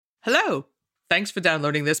Hello! Thanks for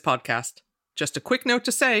downloading this podcast. Just a quick note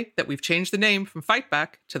to say that we've changed the name from Fight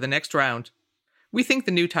Back to The Next Round. We think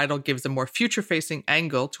the new title gives a more future-facing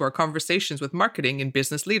angle to our conversations with marketing and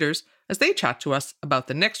business leaders as they chat to us about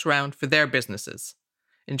the next round for their businesses.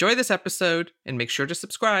 Enjoy this episode and make sure to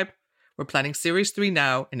subscribe. We're planning Series 3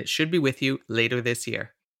 now, and it should be with you later this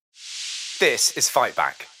year. This is Fight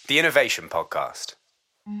Back, the innovation podcast.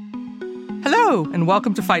 Hello, and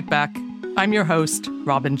welcome to Fight Back. I'm your host,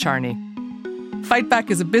 Robin Charney. Fight Back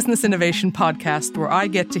is a business innovation podcast where I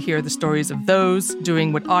get to hear the stories of those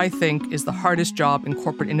doing what I think is the hardest job in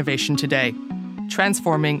corporate innovation today,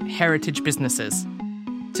 transforming heritage businesses.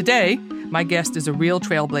 Today, my guest is a real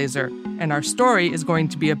trailblazer, and our story is going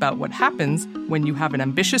to be about what happens when you have an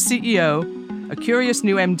ambitious CEO, a curious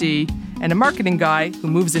new MD, and a marketing guy who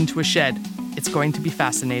moves into a shed. It's going to be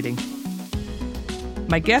fascinating.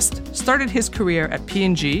 My guest started his career at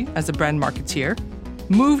P&G as a brand marketeer,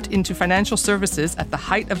 moved into financial services at the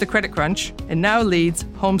height of the credit crunch, and now leads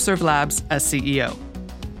Homeserve Labs as CEO.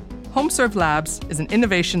 Homeserve Labs is an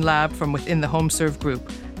innovation lab from within the Homeserve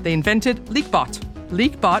group. They invented LeakBot.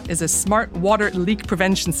 LeakBot is a smart water leak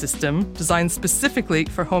prevention system designed specifically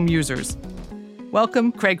for home users.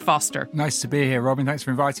 Welcome, Craig Foster. Nice to be here, Robin. Thanks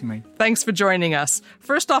for inviting me. Thanks for joining us.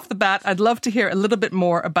 First off the bat, I'd love to hear a little bit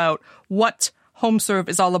more about what Homeserve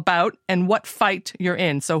is all about and what fight you're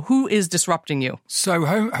in. So who is disrupting you? So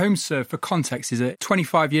Homeserve, for context, is a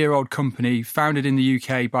 25-year-old company founded in the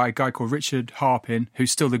UK by a guy called Richard Harpin,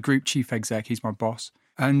 who's still the group chief exec. He's my boss.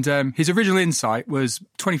 And his original insight was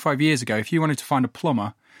 25 years ago, if you wanted to find a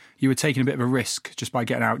plumber, you were taking a bit of a risk just by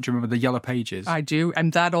getting out. Do you remember the Yellow Pages? I do.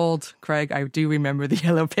 I'm that old, Craig. I do remember the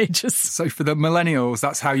Yellow Pages. So for the millennials,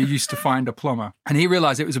 that's how you used to find a plumber. And he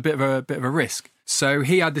realised it was a bit of a risk. So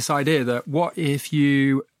he had this idea that what if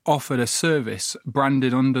you offered a service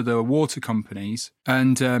branded under the water companies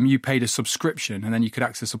and you paid a subscription and then you could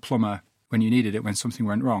access a plumber when you needed it when something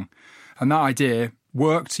went wrong. And that idea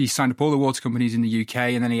worked. He signed up all the water companies in the UK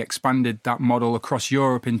and then he expanded that model across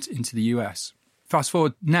Europe into the US. Fast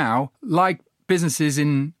forward now, like businesses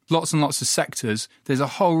in lots and lots of sectors, there's a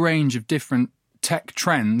whole range of different tech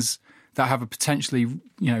trends that have a potentially,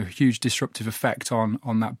 huge disruptive effect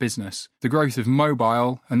on that business. The growth of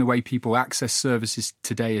mobile and the way people access services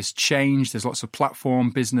today has changed. There's lots of platform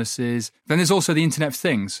businesses. Then there's also the Internet of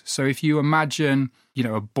Things. So if you imagine,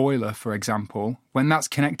 a boiler, for example, when that's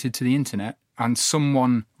connected to the internet and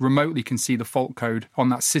someone remotely can see the fault code on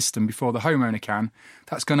that system before the homeowner can,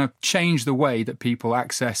 that's going to change the way that people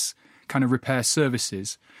access kind of repair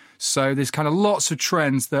services. So there's kind of lots of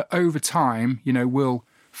trends that over time, will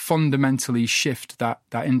fundamentally shift that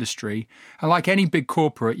industry. And like any big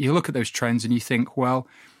corporate, you look at those trends and you think, well,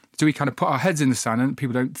 do we kind of put our heads in the sand and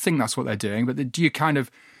people don't think that's what they're doing, but do you kind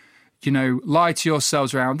of, lie to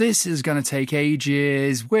yourselves around, this is going to take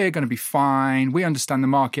ages, we're going to be fine, we understand the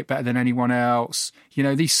market better than anyone else,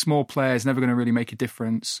 these small players never going to really make a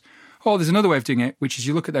difference. Or there's another way of doing it, which is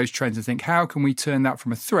you look at those trends and think, how can we turn that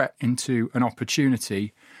from a threat into an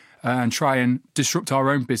opportunity and try and disrupt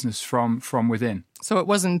our own business from within? So it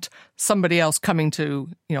wasn't somebody else coming to,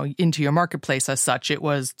 into your marketplace as such. It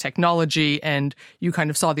was technology, and you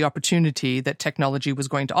kind of saw the opportunity that technology was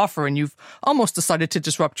going to offer, and you've almost decided to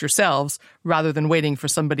disrupt yourselves rather than waiting for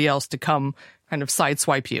somebody else to come kind of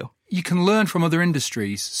sideswipe you. You can learn from other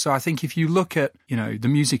industries. So I think if you look at, the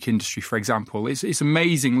music industry, for example, it's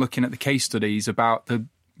amazing looking at the case studies about the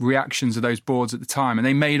reactions of those boards at the time, and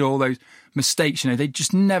they made all those mistakes. They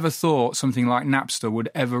just never thought something like Napster would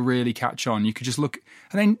ever really catch on. You could just look,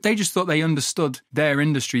 and then they just thought they understood their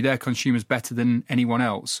industry, their consumers better than anyone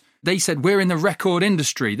else. They said, we're in the record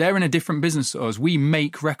industry, they're in a different business to us, we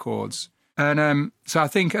make records. And so I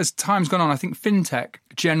think as time's gone on, I think fintech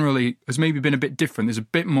generally has maybe been a bit different. There's a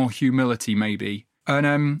bit more humility maybe.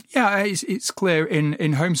 And it's clear in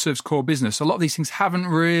Homeserve's core business, a lot of these things haven't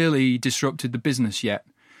really disrupted the business yet.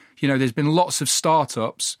 There's been lots of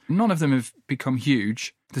startups. None of them have become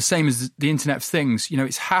huge. The same as the Internet of Things.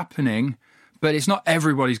 It's happening, but it's not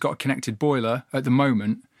everybody's got a connected boiler at the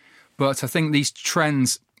moment. But I think these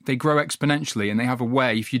trends, they grow exponentially, and they have a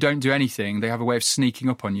way, if you don't do anything, they have a way of sneaking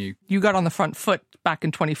up on you. You got on the front foot back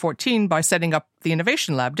in 2014 by setting up the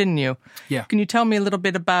Innovation Lab, didn't you? Yeah. Can you tell me a little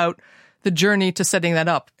bit about the journey to setting that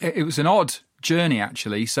up? It was an odd journey,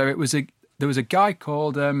 actually. So there was a guy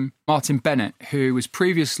called Martin Bennett, who was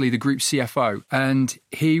previously the group CFO, and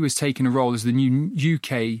he was taking a role as the new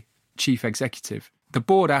UK chief executive. The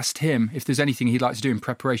board asked him if there's anything he'd like to do in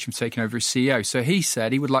preparation for taking over as CEO. So he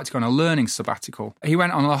said he would like to go on a learning sabbatical. He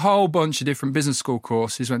went on a whole bunch of different business school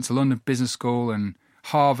courses, went to London Business School and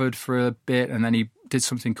Harvard for a bit, and then he did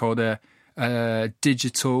something called a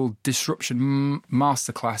digital disruption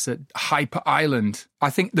masterclass at Hyper Island. I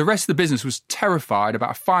think the rest of the business was terrified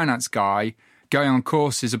about a finance guy going on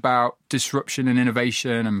courses about disruption and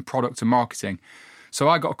innovation and product and marketing. So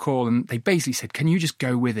I got a call and they basically said, can you just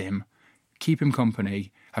go with him, keep him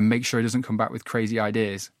company, and make sure he doesn't come back with crazy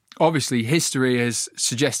ideas? Obviously, history has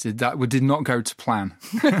suggested that we did not go to plan.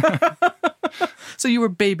 So you were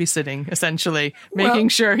babysitting, essentially, making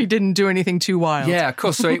sure he didn't do anything too wild. Yeah, of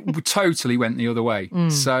course. So it totally went the other way.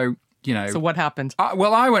 So, you know. So what happened?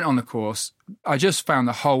 I went on the course. I just found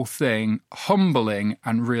the whole thing humbling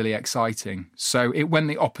and really exciting. So it went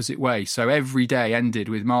the opposite way. So every day ended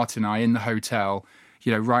with Martin and I in the hotel,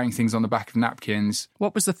 you know, writing things on the back of napkins.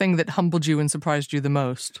 What was the thing that humbled you and surprised you the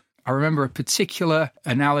most? I remember a particular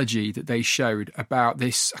analogy that they showed about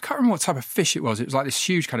this. I can't remember what type of fish it was. It was like this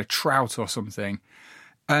huge kind of trout or something.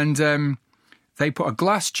 And they put a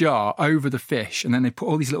glass jar over the fish and then they put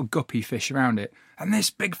all these little guppy fish around it. And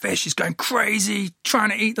this big fish is going crazy,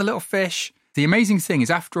 trying to eat the little fish. The amazing thing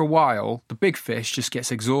is after a while, the big fish just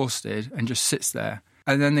gets exhausted and just sits there.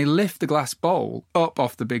 And then they lift the glass bowl up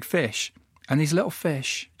off the big fish. And these little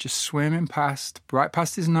fish just swimming past, right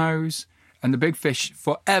past his nose. And the big fish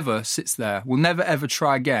forever sits there, will never ever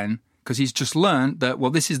try again because he's just learned that, well,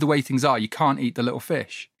 this is the way things are. You can't eat the little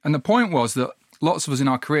fish. And the point was that lots of us in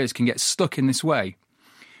our careers can get stuck in this way.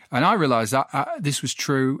 And I realised that this was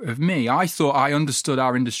true of me. I thought I understood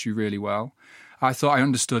our industry really well. I thought I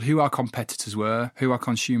understood who our competitors were, who our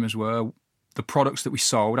consumers were, the products that we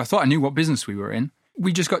sold. I thought I knew what business we were in.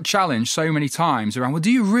 We just got challenged so many times around, well, do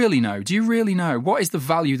you really know? Do you really know? What is the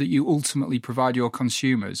value that you ultimately provide your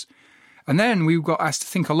consumers? And then we got asked to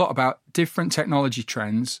think a lot about different technology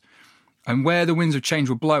trends and where the winds of change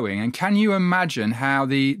were blowing. And can you imagine how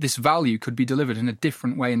this value could be delivered in a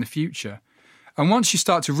different way in the future? And once you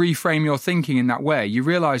start to reframe your thinking in that way, you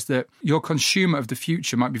realise that your consumer of the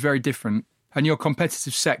future might be very different and your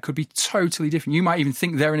competitive set could be totally different. You might even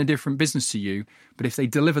think they're in a different business to you, but if they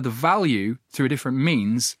deliver the value through a different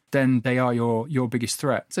means, then they are your biggest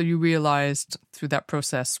threat. So you realised through that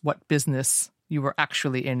process what business you were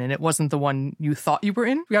actually in, and it wasn't the one you thought you were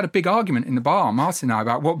in? We had a big argument in the bar, Martin and I,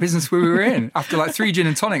 about what business we were in. After like 3 gin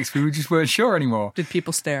and tonics, we just weren't sure anymore. Did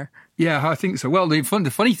people stare? Yeah, I think so. Well, the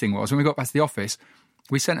funny thing was, when we got back to the office,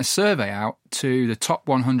 we sent a survey out to the top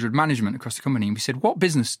 100 management across the company, and we said, what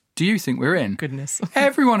business do you think we're in? Goodness.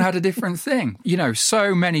 Everyone had a different thing. You know,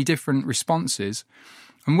 so many different responses.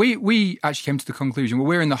 And we actually came to the conclusion, well,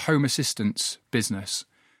 we're in the home assistance business.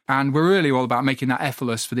 And we're really all about making that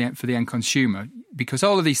effortless for the end consumer, because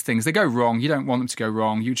all of these things, they go wrong. You don't want them to go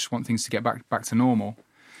wrong. You just want things to get back to normal.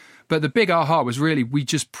 But the big aha was really we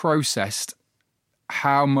just processed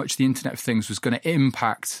how much the Internet of Things was going to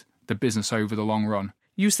impact the business over the long run.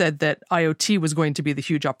 You said that IoT was going to be the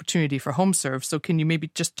huge opportunity for Homeserve. So can you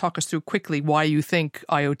maybe just talk us through quickly why you think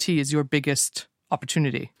IoT is your biggest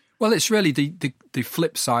opportunity? Well, it's really the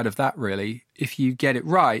flip side of that, really. If you get it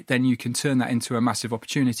right, then you can turn that into a massive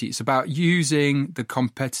opportunity. It's about using the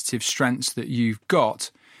competitive strengths that you've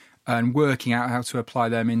got and working out how to apply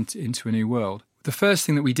them into a new world. The first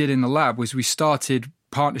thing that we did in the lab was we started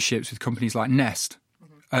partnerships with companies like Nest.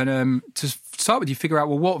 Mm-hmm. And to start with, you figure out,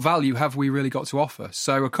 well, what value have we really got to offer?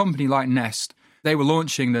 So a company like Nest, they were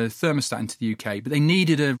launching the thermostat into the UK, but they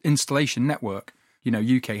needed an installation network. You know,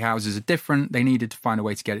 UK houses are different. They needed to find a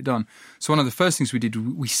way to get it done. So one of the first things we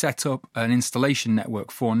did, we set up an installation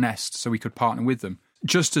network for Nest so we could partner with them,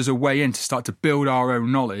 just as a way in to start to build our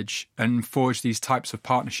own knowledge and forge these types of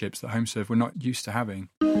partnerships that Homeserve were not used to having.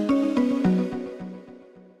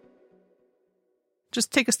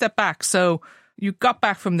 Just take a step back. So you got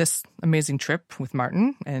back from this amazing trip with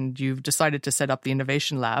Martin and you've decided to set up the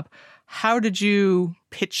Innovation Lab. How did you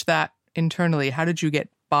pitch that internally? How did you get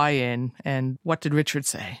buy-in, and what did Richard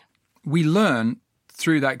say? We learned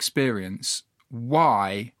through that experience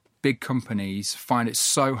why big companies find it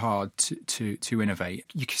so hard to innovate.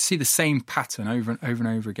 You can see the same pattern over and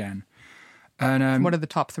over again. And what are the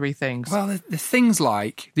top 3 things? Well, the things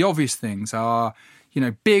like, the obvious things are, you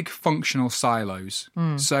know, big functional silos.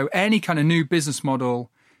 So any kind of new business model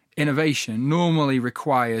innovation normally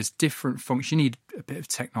requires different functions. You need a bit of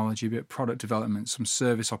technology, a bit of product development, some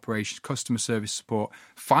service operations, customer service support,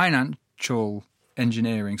 financial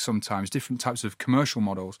engineering sometimes, different types of commercial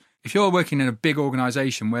models. If you're working in a big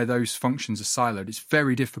organization where those functions are siloed, it's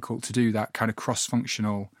very difficult to do that kind of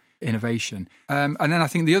cross-functional innovation. And then I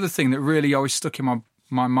think the other thing that really always stuck in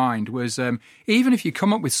my mind was even if you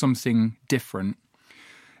come up with something different,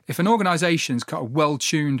 if an organization's got a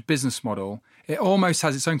well-tuned business model, it almost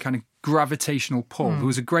has its own kind of gravitational pull. There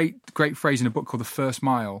was a great phrase in a book called The First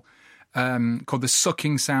Mile. called The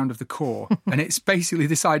Sucking Sound of the Core. And it's basically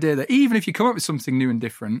this idea that even if you come up with something new and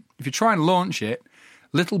different, if you try and launch it,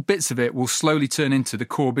 little bits of it will slowly turn into the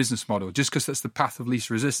core business model, just because that's the path of least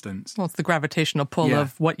resistance. Well, it's the gravitational pull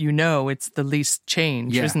of what you know. It's the least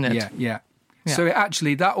change, isn't it? Yeah. So it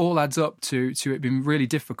actually, that all adds up to it being really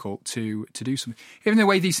difficult to do something. Even the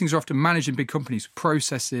way these things are often managed in big companies,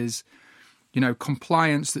 processes,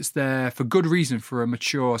 compliance that's there for good reason for a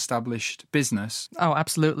mature, established business. Oh,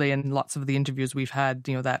 absolutely. And lots of the interviews we've had,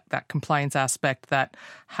 that compliance aspect, that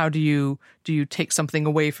how do you take something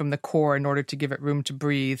away from the core in order to give it room to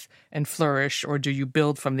breathe and flourish, or do you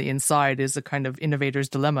build from the inside is a kind of innovator's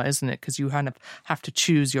dilemma, isn't it? Because you kind of have to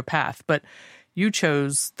choose your path. But you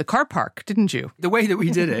chose the car park, didn't you? The way that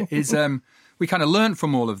we did it is we kind of learned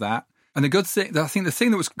from all of that. And the good thing, I think the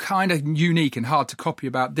thing that was kind of unique and hard to copy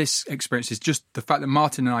about this experience is just the fact that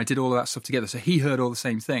Martin and I did all of that stuff together. So he heard all the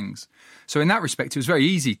same things. So in that respect, it was very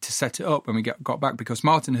easy to set it up when we got back, because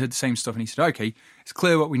Martin heard the same stuff and he said, okay, it's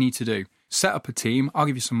clear what we need to do. Set up a team. I'll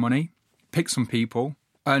give you some money, pick some people,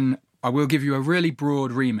 and I will give you a really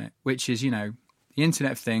broad remit, which is, the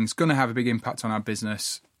Internet of Things, going to have a big impact on our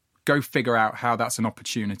business. Go figure out how that's an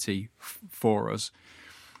opportunity for us.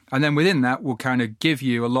 And then within that, we'll kind of give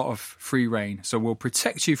you a lot of free rein. So we'll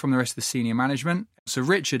protect you from the rest of the senior management. So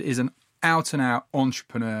Richard is an out-and-out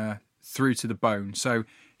entrepreneur through to the bone. So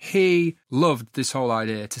he loved this whole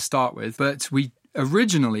idea to start with. But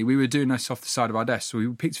originally, we were doing this off the side of our desk. So we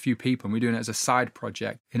picked a few people and we were doing it as a side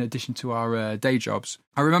project in addition to our day jobs.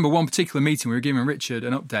 I remember one particular meeting, we were giving Richard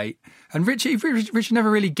an update. And Richard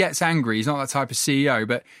never really gets angry. He's not that type of CEO,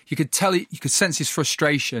 but you could sense his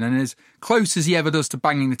frustration, and as close as he ever does to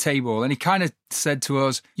banging the table. And he kind of said to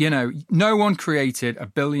us, no one created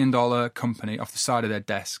 $1 billion company off the side of their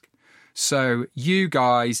desk. So you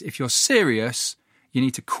guys, if you're serious, you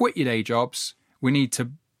need to quit your day jobs. We need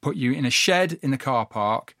to put you in a shed in the car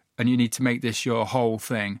park, and you need to make this your whole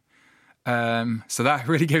thing. So that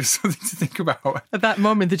really gave us something to think about. At that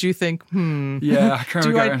moment, did you think, yeah, I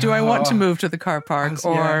can't do I want to move to the car park,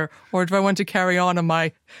 or do I want to carry on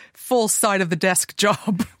my full side of the desk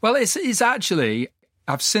job? Well, it's actually,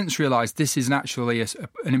 I've since realised this is actually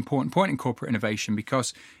an important point in corporate innovation,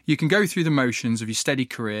 because you can go through the motions of your steady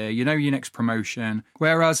career, your next promotion,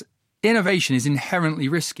 whereas innovation is inherently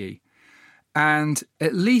risky. And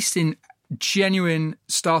at least in genuine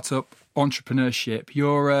startup entrepreneurship,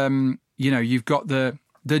 you've got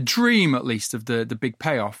the dream, at least, of the big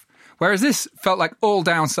payoff. Whereas this felt like all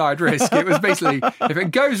downside risk. It was basically, if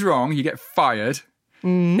it goes wrong, you get fired.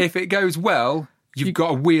 If it goes well, you've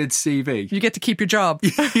got a weird CV. You get to keep your job.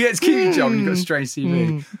 You get to keep your job and you've got a strange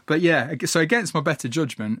CV. But yeah, so against my better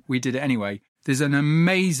judgment, we did it anyway. There's an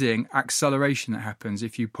amazing acceleration that happens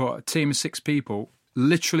if you put a team of 6 people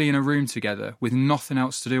literally in a room together with nothing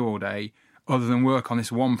else to do all day other than work on this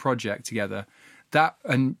one project together.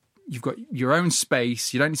 And you've got your own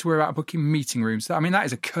space. You don't need to worry about booking meeting rooms. That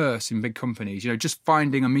is a curse in big companies. Just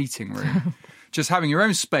finding a meeting room, just having your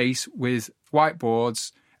own space with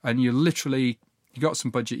whiteboards, and you got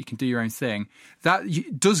some budget. You can do your own thing. That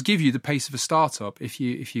does give you the pace of a startup if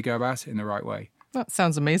you go about it in the right way. That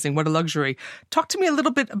sounds amazing. What a luxury. Talk to me a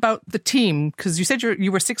little bit about the team, because you said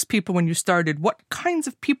you were 6 people when you started. What kinds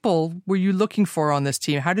of people were you looking for on this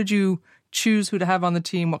team? How did you choose who to have on the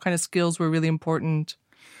team? What kind of skills were really important?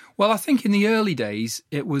 Well, I think in the early days,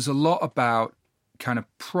 it was a lot about kind of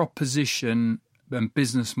proposition and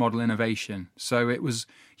business model innovation. So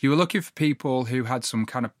you were looking for people who had some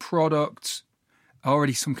kind of product,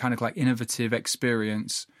 already some kind of like innovative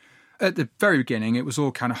experience. At the very beginning, it was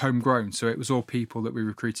all kind of homegrown. So it was all people that we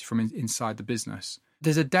recruited from inside the business.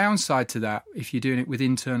 There's a downside to that if you're doing it with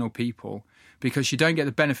internal people, because you don't get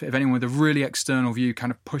the benefit of anyone with a really external view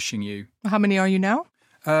kind of pushing you. How many are you now?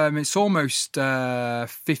 It's almost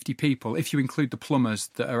 50 people, if you include the plumbers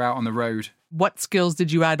that are out on the road. What skills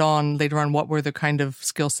did you add on later on? What were the kind of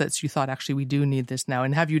skill sets you thought, actually, we do need this now?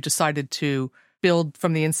 And have you decided to build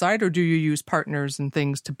from the inside, or do you use partners and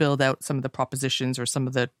things to build out some of the propositions or some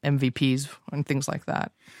of the MVPs and things like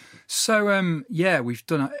that? So, we've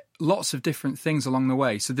done lots of different things along the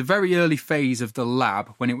way. So the very early phase of the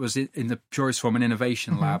lab, when it was in the purest form, an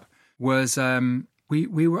innovation lab, was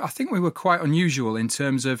we were quite unusual in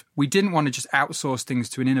terms of we didn't want to just outsource things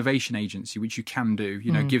to an innovation agency, which you can do,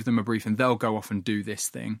 give them a brief and they'll go off and do this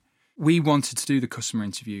thing. We wanted to do the customer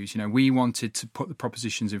interviews, we wanted to put the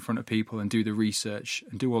propositions in front of people and do the research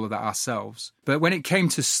and do all of that ourselves. But when it came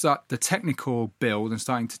to start the technical build and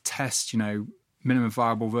starting to test, minimum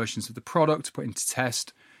viable versions of the product to put into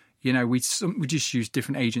test, we just used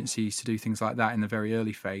different agencies to do things like that in the very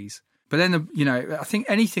early phase. But then, I think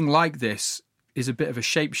anything like this, is a bit of a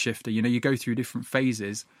shapeshifter. You go through different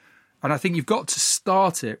phases. And I think you've got to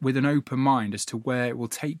start it with an open mind as to where it will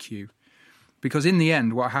take you. Because in the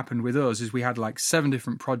end, what happened with us is we had like 7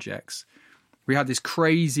 different projects. We had this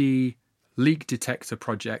crazy leak detector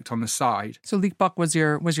project on the side. So LeakBot was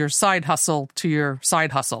your side hustle to your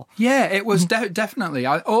side hustle. Yeah, it was definitely.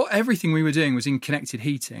 Everything we were doing was in connected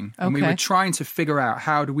heating. And we were trying to figure out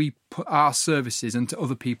how do we put our services into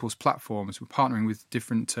other people's platforms. We're partnering with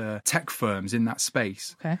different tech firms in that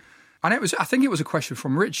space. Okay. And I think it was a question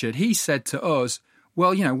from Richard. He said to us,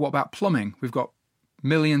 well, what about plumbing? We've got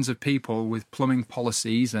millions of people with plumbing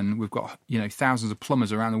policies and we've got, thousands of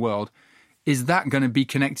plumbers around the world. Is that going to be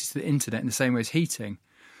connected to the internet in the same way as heating?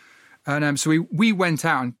 And so we went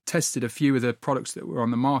out and tested a few of the products that were on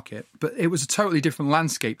the market, but it was a totally different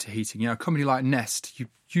landscape to heating. A company like Nest, you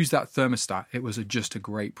use that thermostat. It was just a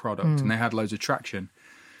great product and they had loads of traction.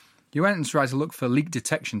 You went and tried to look for leak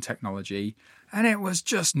detection technology and it was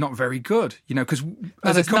just not very good, because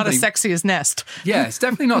it's not as sexy as Nest. Yeah, it's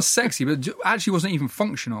definitely not sexy, but it actually wasn't even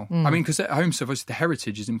functional. I mean, because at Homeserve, obviously the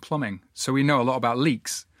heritage is in plumbing, so we know a lot about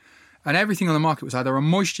leaks. And everything on the market was either a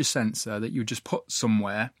moisture sensor that you just put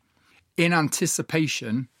somewhere in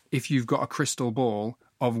anticipation, if you've got a crystal ball,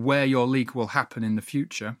 of where your leak will happen in the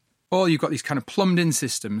future. Or you've got these kind of plumbed-in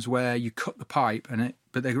systems where you cut the pipe,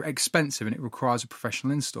 but they're expensive and it requires a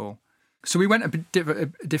professional install. So we went a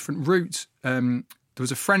different route. There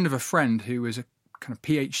was a friend of a friend who was a kind of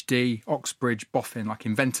PhD, Oxbridge, boffin, like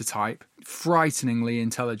inventor type, frighteningly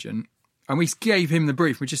intelligent. And we gave him the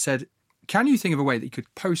brief. We just said, can you think of a way that you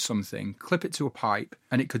could post something, clip it to a pipe,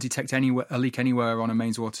 and it could detect a leak anywhere on a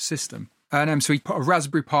mains water system? And so he put a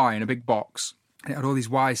Raspberry Pi in a big box, and it had all these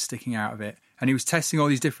wires sticking out of it. And he was testing all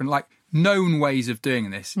these different, known ways of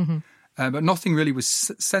doing this. Mm-hmm. But nothing really was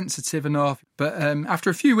sensitive enough. But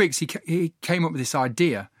after a few weeks, he came up with this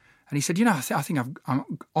idea. And he said, I think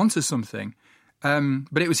I'm onto something.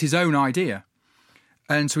 But it was his own idea.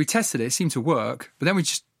 And so we tested it. It seemed to work. But then we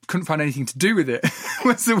just couldn't find anything to do with it. It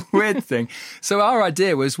was a weird thing. So our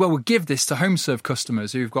idea was, we'll give this to Homeserve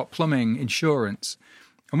customers who've got plumbing insurance.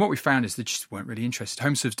 And what we found is they just weren't really interested.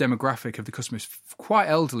 Homeserve's demographic of the customers, quite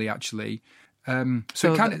elderly, actually.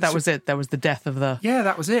 That was it. That was the death of the... Yeah,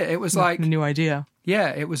 that was it. It was like... the new idea. Yeah,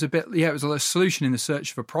 it was it was a solution in the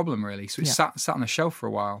search of a problem, really. So it sat on the shelf for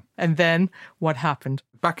a while. And then what happened?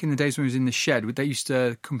 Back in the days when we was in the shed,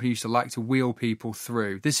 the company used to like to wheel people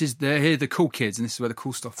through. They're here, the cool kids, and this is where the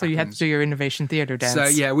cool stuff happens. So you had to do your innovation theatre dance. So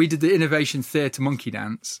yeah, we did the innovation theatre monkey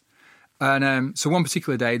dance. And so one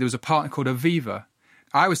particular day, there was a partner called Aviva.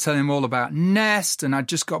 I was telling him all about Nest, and I'd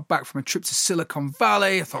just got back from a trip to Silicon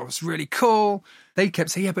Valley. I thought it was really cool. They kept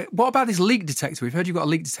saying, yeah, but what about this leak detector? We've heard you've got a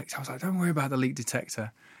leak detector. I was like, don't worry about the leak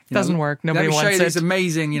detector. Doesn't work. Nobody wants it. Let me show you these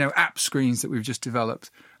amazing, app screens that we've just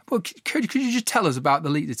developed. Well, could you just tell us about the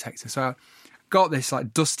leak detector? So I got this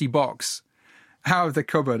dusty box out of the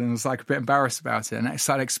cupboard and was a bit embarrassed about it, and I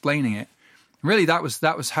started explaining it. Really, that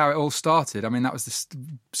was how it all started. I mean, that was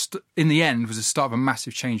in the end was the start of a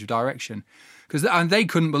massive change of direction. And they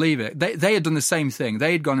couldn't believe it. They had done the same thing.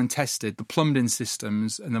 They had gone and tested the plumbed-in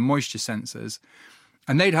systems and the moisture sensors,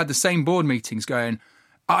 and they'd had the same board meetings going,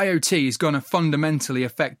 IoT is going to fundamentally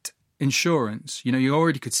affect insurance. You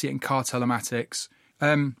already could see it in car telematics,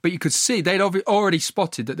 but you could see they'd already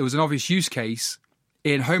spotted that there was an obvious use case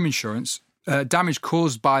in home insurance. Damage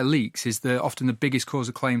caused by leaks is often the biggest cause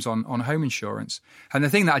of claims on home insurance. And the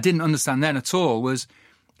thing that I didn't understand then at all was,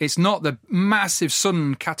 it's not the massive,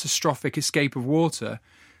 sudden, catastrophic escape of water.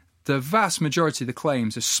 The vast majority of the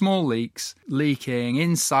claims are small leaks, leaking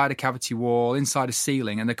inside a cavity wall, inside a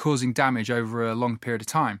ceiling, and they're causing damage over a long period of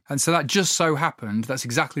time. And so that just so happened, that's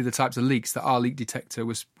exactly the types of leaks that our leak detector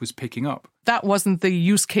was picking up. That wasn't the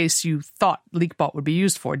use case you thought LeakBot would be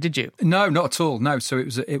used for, did you? No, not at all. No, so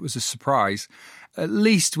it was a surprise. At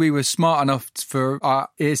least we were smart enough for our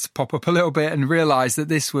ears to pop up a little bit and realise that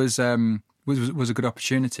this was a good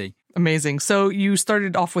opportunity. Amazing. So you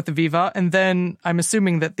started off with Aviva, and then I'm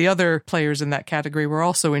assuming that the other players in that category were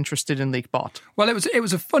also interested in LeakBot. Well, it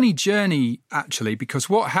was a funny journey, actually, because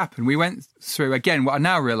what happened, we went through, again, what I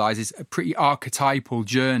now realise is a pretty archetypal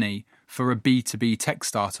journey for a B2B tech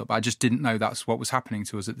startup. I just didn't know that's what was happening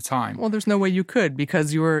to us at the time. Well, there's no way you could,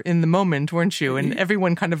 because you were in the moment, weren't you? And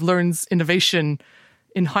everyone kind of learns innovation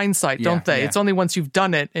in hindsight, don't they? Yeah. It's only once you've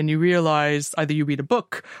done it and you realize, either you read a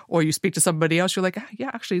book or you speak to somebody else, you're like,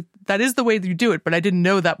 yeah, actually, that is the way that you do it, but I didn't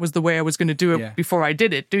know that was the way I was going to do it before I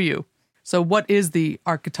did it, do you? So what is the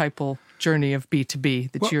archetypal journey of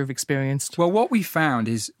B2B that you've experienced? Well, what we found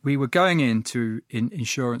is we were going into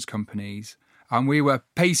insurance companies and we were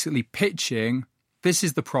basically pitching, this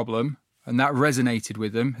is the problem, And that resonated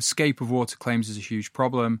with them. Escape of water claims is a huge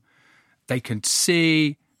problem. They can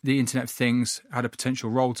see the Internet of Things had a potential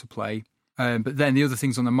role to play. But then the other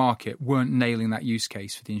things on the market weren't nailing that use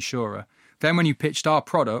case for the insurer. Then when you pitched our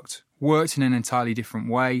product, worked in an entirely different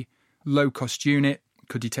way, low-cost unit,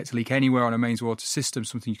 could detect a leak anywhere on a mains water system,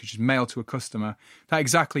 something you could just mail to a customer. That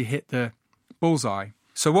exactly hit the bullseye.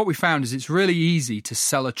 So what we found is it's really easy to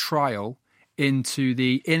sell a trial into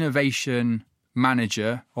the innovation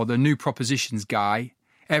manager or the new propositions guy.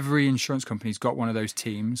 Every insurance company's got one of those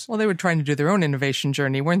teams. Well, they were trying to do their own innovation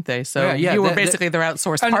journey, weren't they? So you were basically their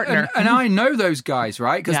outsourced partner. And I know those guys,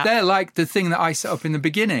 right? Because they're like the thing that I set up in the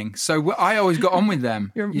beginning. So I always got on with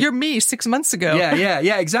them. You're me 6 months ago.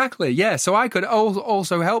 Yeah, exactly. Yeah, so I could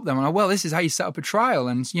also help them. And this is how you set up a trial.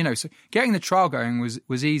 And, so getting the trial going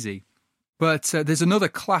was easy. But there's another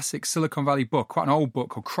classic Silicon Valley book, quite an old book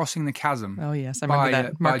called Crossing the Chasm. Oh, yes, I remember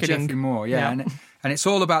that. Marketing. By Jeffrey Moore, And it's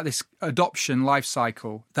all about this adoption life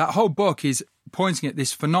cycle. That whole book is pointing at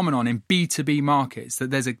this phenomenon in B2B markets, that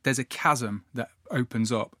there's a chasm that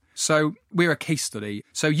opens up. So we're a case study.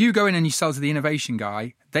 So you go in and you sell to the innovation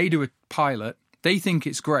guy, they do a pilot, they think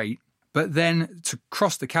it's great, but then to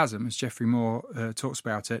cross the chasm, as Jeffrey Moore talks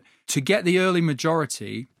about it, to get the early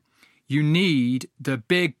majority, you need the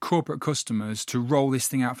big corporate customers to roll this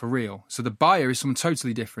thing out for real. So the buyer is someone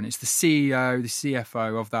totally different. It's the CEO, the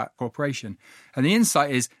CFO of that corporation. And the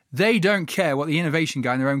insight is they don't care what the innovation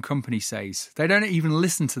guy in their own company says. They don't even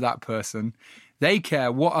listen to that person. They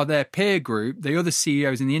care what are their peer group, the other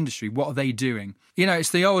CEOs in the industry, what are they doing?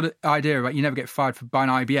 It's the old idea about you never get fired for buying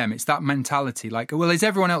IBM. It's that mentality like, well, is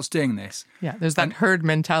everyone else doing this? Yeah, there's that herd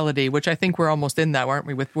mentality, which I think we're almost in that, aren't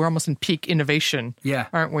we? We're almost in peak innovation,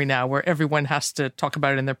 aren't we now, where everyone has to talk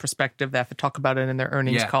about it in their perspective. They have to talk about it in their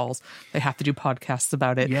earnings calls. They have to do podcasts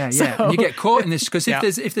about it. Yeah. And you get caught in this because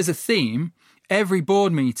if there's a theme, every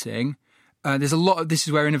board meeting, there's a lot of, this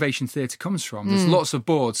is where innovation theatre comes from. There's lots of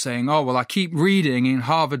boards saying, I keep reading in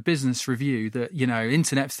Harvard Business Review that,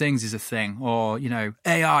 Internet of Things is a thing, or,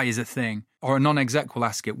 AI is a thing. Or a non-exec will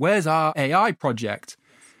ask it, where's our AI project?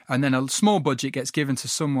 And then a small budget gets given to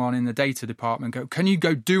someone in the data department, can you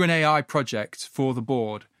go do an AI project for the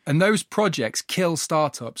board? And those projects kill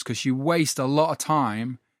startups because you waste a lot of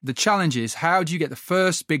time. The challenge is, how do you get the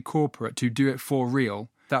first big corporate to do it for real?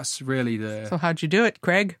 That's really So how'd you do it,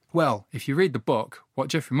 Craig? Well, if you read the book, what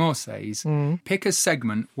Jeffrey Moore says, pick a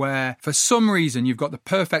segment where for some reason you've got the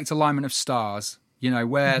perfect alignment of stars,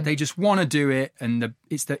 where they just want to do it and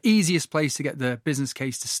it's the easiest place to get the business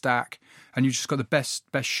case to stack and you've just got the best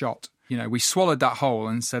shot. We swallowed that whole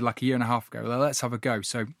and said like a year and a half ago, well, let's have a go.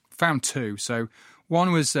 So found two. So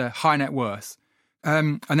one was high net worth.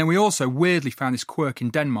 And then we also weirdly found this quirk in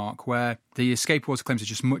Denmark where the escape water claims are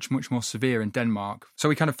just much, much more severe in Denmark. So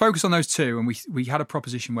we kind of focused on those two and we had a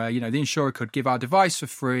proposition where, the insurer could give our device for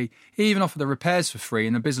free, even offer the repairs for free,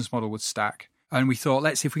 and the business model would stack. And we thought,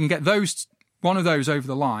 let's see if we can get one of those over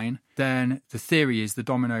the line, then the theory is the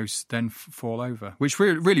dominoes then fall over, which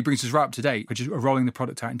really brings us right up to date. We're just rolling the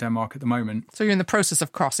product out in Denmark at the moment. So you're in the process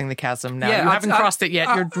of crossing the chasm now. Yeah, you haven't crossed it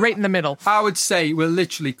yet. You're right in the middle. I would say we're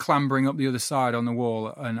literally clambering up the other side on the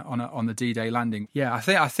wall and on the D-Day landing. Yeah,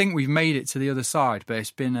 I think we've made it to the other side, but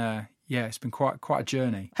it's been quite a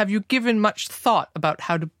journey. Have you given much thought about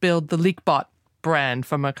how to build the LeakBot brand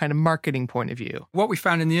from a kind of marketing point of view? What we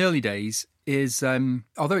found in the early days is,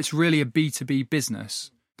 although it's really a B2B business,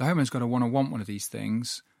 the homeowner's got to want one of these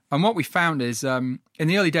things. And what we found is, in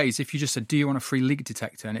the early days, if you just said, do you want a free leak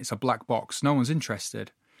detector? And it's a black box, no one's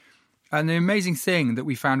interested. And the amazing thing that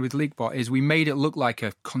we found with LeakBot is we made it look like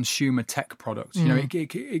a consumer tech product.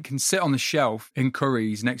 It can sit on the shelf in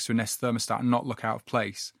Currys next to a Nest thermostat and not look out of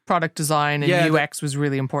place. Product design and UX was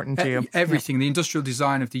really important to you. Everything, the industrial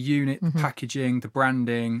design of the unit, the packaging, the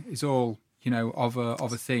branding is all of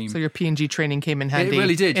a theme. So your P&G training came in handy. It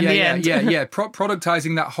really did. In the end.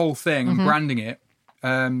 Productizing that whole thing and branding it,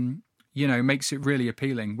 makes it really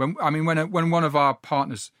appealing. When one of our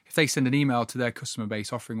partners, if they send an email to their customer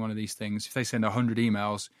base offering one of these things, if they send 100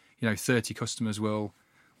 emails, 30 customers will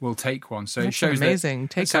take one. So That's it shows amazing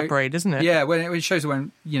take-up rate, isn't it? Yeah, when it shows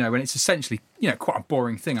when it's essentially quite a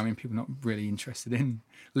boring thing. People are not really interested in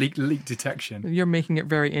leak detection. You're making it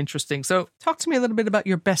very interesting. So talk to me a little bit about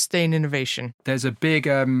your best day in innovation. There's a big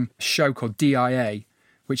show called DIA,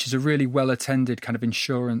 which is a really well-attended kind of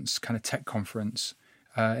insurance kind of tech conference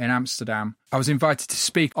in Amsterdam. I was invited to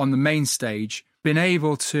speak on the main stage, been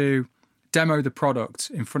able to demo the product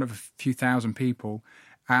in front of a few thousand people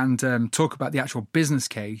and talk about the actual business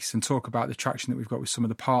case and talk about the traction that we've got with some of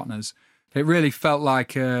the partners. It really felt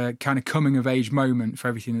like a kind of coming-of-age moment for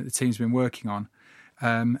everything that the team's been working on.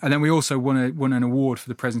 And then we also won an award for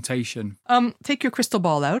the presentation. Take your crystal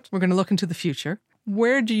ball out. We're going to look into the future.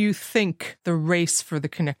 Where do you think the race for the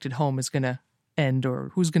connected home is going to end,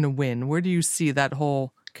 or who's going to win? Where do you see that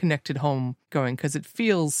whole connected home going? Because it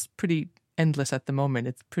feels pretty endless at the moment.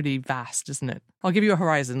 It's pretty vast, isn't it? I'll give you a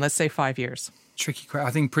horizon. Let's say 5 years. Tricky question.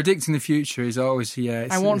 I think predicting the future is always,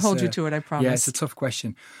 I won't hold you to it, I promise. Yeah, it's a tough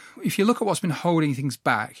question. If you look at what's been holding things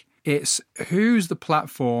back, it's who's the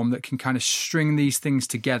platform that can kind of string these things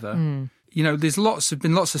together. You know, there's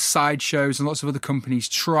been lots of sideshows and lots of other companies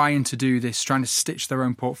trying to do this, trying to stitch their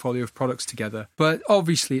own portfolio of products together. But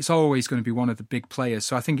obviously, it's always going to be one of the big players.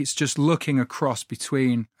 So I think it's just looking across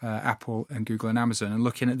between Apple and Google and Amazon and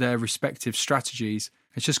looking at their respective strategies.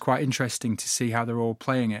 It's just quite interesting to see how they're all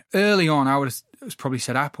playing it. Early on, I would have probably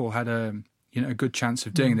said Apple had a good chance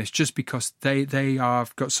of doing this, just because they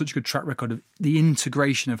have got such a good track record of the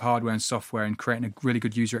integration of hardware and software and creating a really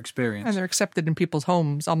good user experience. And they're accepted in people's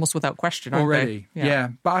homes almost without question, aren't already. they? Yeah.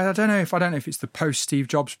 But I don't know if it's the post Steve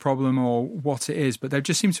Jobs problem or what it is, but they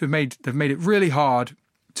just seem to have made it really hard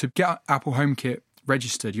to get Apple HomeKit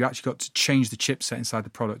registered. You actually got to change the chipset inside the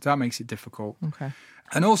product. That makes it difficult. Okay.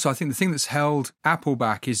 And also, I think the thing that's held Apple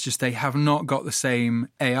back is just they have not got the same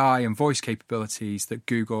AI and voice capabilities that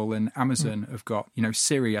Google and Amazon have got. You know,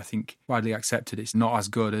 Siri, I think, widely accepted, it's not as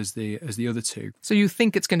good as the other two. So you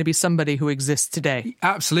think it's going to be somebody who exists today?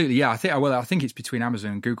 Absolutely, yeah. I think it's between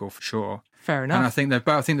Amazon and Google for sure. Fair enough. And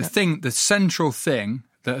I think the central thing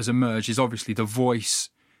that has emerged is obviously the voice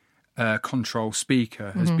control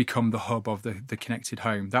speaker has become the hub of the connected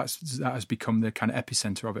home. That has become the kind of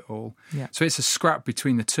epicenter of it all. Yeah. So it's a scrap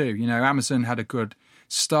between the two. You know, Amazon had a good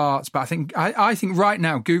start, but I think right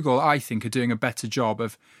now Google, are doing a better job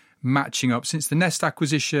of matching up. Since the Nest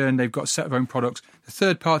acquisition, they've got a set of own products. The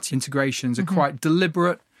third-party integrations are quite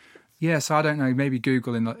deliberate. Yes, I don't know. Maybe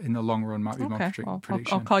Google in the long run might be my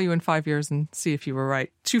prediction. I'll call you in 5 years and see if you were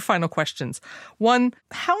right. 2 final questions. One,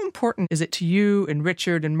 how important is it to you and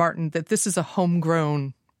Richard and Martin that this is a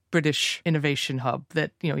homegrown British innovation hub, that,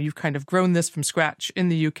 you know, you've kind of grown this from scratch in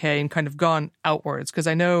the UK and kind of gone outwards? Because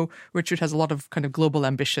I know Richard has a lot of kind of global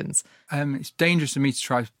ambitions. It's dangerous for me to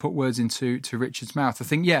try to put words into Richard's mouth.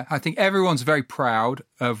 I think everyone's very proud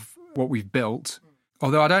of what we've built.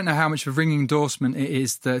 Although I don't know how much of a ringing endorsement it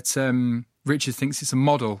is that Richard thinks it's a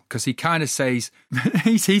model, because he kind of says,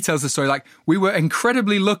 he tells the story like, we were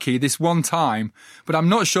incredibly lucky this one time, but I'm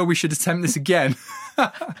not sure we should attempt this again.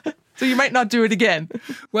 So you might not do it again.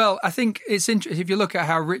 Well, I think it's interesting if you look at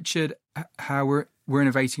how we're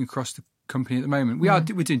innovating across the company at the moment. We're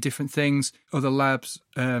doing different things, other labs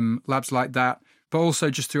like that. But also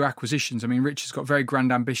just through acquisitions. I mean, Richard's got very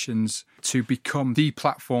grand ambitions to become the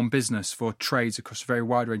platform business for trades across a very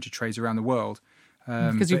wide range of trades around the world.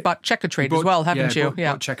 Because you bought Checkatrade as well, haven't you?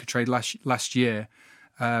 Bought Checkatrade last year.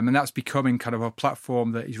 And that's becoming kind of a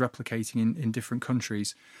platform that he's replicating in different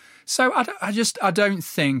countries. So I don't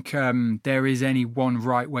think there is any one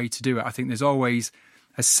right way to do it. I think there's always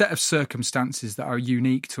a set of circumstances that are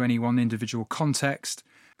unique to any one individual context.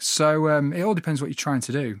 So it all depends what you're trying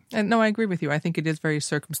to do. And no, I agree with you. I think it is very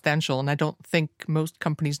circumstantial, and I don't think most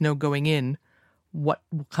companies know going in what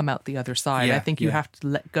will come out the other side. I think you have to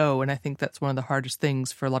let go, and I think that's one of the hardest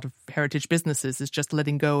things for a lot of heritage businesses, is just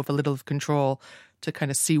letting go of a little of control to kind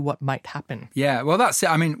of see what might happen. Yeah, well, that's it.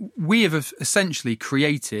 I mean, we have essentially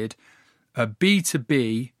created a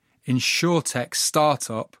B2B insurtech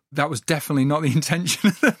startup. That was definitely not the intention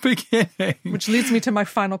at the beginning. Which leads me to my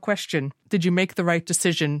final question. Did you make the right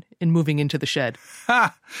decision in moving into the shed?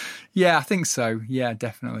 Yeah, I think so. Yeah,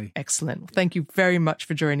 definitely. Excellent. Thank you very much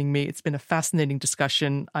for joining me. It's been a fascinating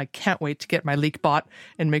discussion. I can't wait to get my LeakBot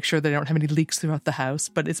and make sure that I don't have any leaks throughout the house,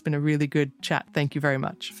 but it's been a really good chat. Thank you very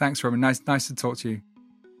much. Thanks, Robin. Nice to talk to you.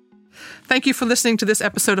 Thank you for listening to this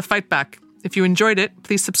episode of Fight Back. If you enjoyed it,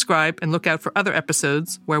 please subscribe and look out for other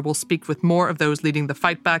episodes where we'll speak with more of those leading the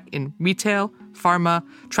fight back in retail, pharma,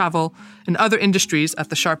 travel, and other industries at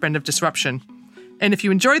the sharp end of disruption. And if you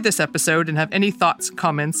enjoyed this episode and have any thoughts,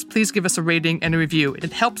 comments, please give us a rating and a review.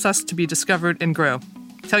 It helps us to be discovered and grow.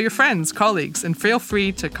 Tell your friends, colleagues, and feel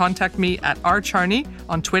free to contact me at rcharney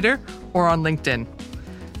on Twitter or on LinkedIn.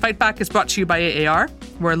 Fight Back is brought to you by AAR.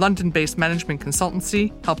 We're a London-based management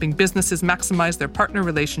consultancy helping businesses maximize their partner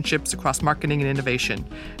relationships across marketing and innovation.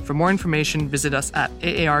 For more information, visit us at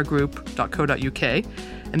aargroup.co.uk.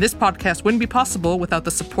 And this podcast wouldn't be possible without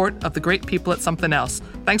the support of the great people at Something Else.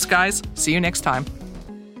 Thanks, guys. See you next time.